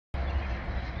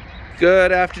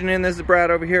Good afternoon, this is Brad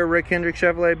over here at Rick Hendrick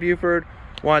Chevrolet Buford.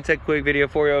 Want to take a quick video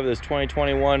for you over this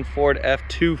 2021 Ford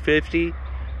F-250.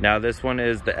 Now this one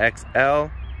is the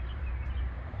XL.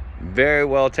 Very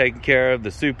well taken care of,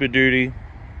 the Super Duty.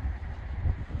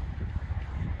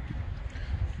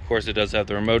 Of course it does have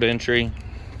the remote entry.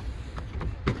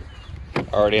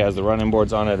 Already has the running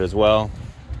boards on it as well.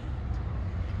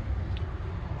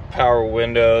 Power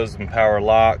windows and power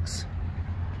locks.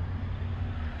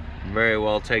 Very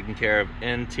well taken care of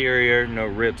interior, no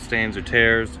rips, stains, or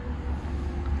tears.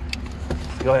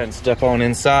 Let's go ahead and step on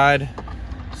inside,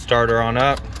 start her on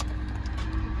up.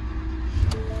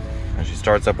 And she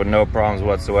starts up with no problems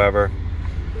whatsoever.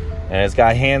 And it's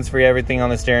got hands-free everything on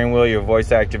the steering wheel, your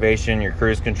voice activation, your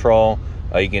cruise control.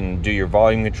 You can do your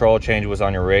volume control, change what's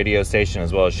on your radio station,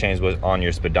 as well as change what's on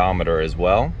your speedometer as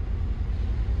well.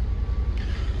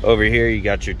 Over here you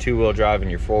got your two-wheel drive and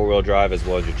your four-wheel drive, as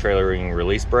well as your trailering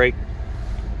release brake.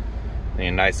 And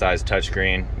a nice size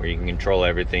touchscreen where you can control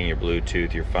everything, your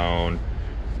Bluetooth, your phone,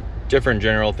 different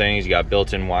general things. You got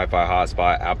built-in Wi-Fi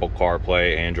hotspot, Apple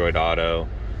CarPlay, Android Auto,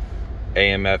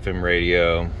 AM FM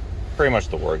radio, pretty much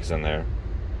the works in there.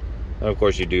 And of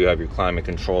course you do have your climate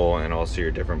control and also your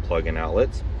different plug-in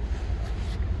outlets.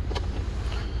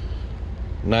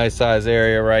 Nice size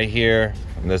area right here.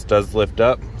 And this does lift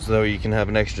up so you can have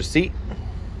an extra seat.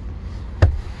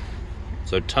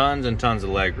 So tons and tons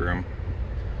of leg room.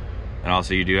 And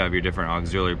also you do have your different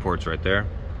auxiliary ports right there.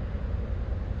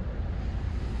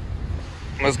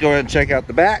 Let's go ahead and check out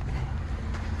the back.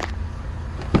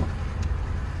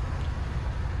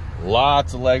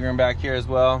 Lots of leg room back here as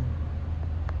well.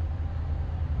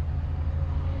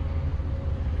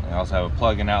 I also have a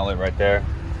plug-in outlet right there.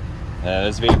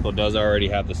 This vehicle does already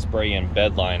have the spray-in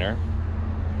bed liner.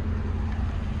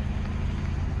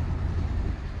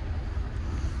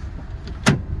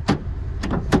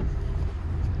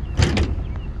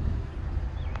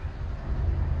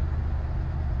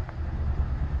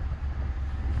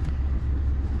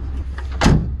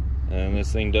 And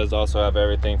this thing does also have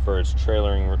everything for its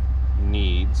trailering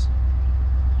needs.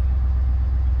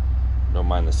 Don't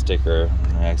mind the sticker.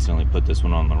 I accidentally put this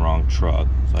one on the wrong truck,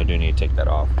 so I do need to take that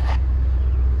off.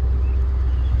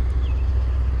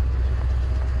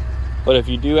 But if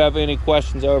you do have any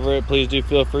questions over it, please do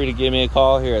feel free to give me a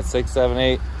call here at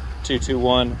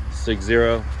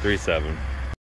 678-221-6037.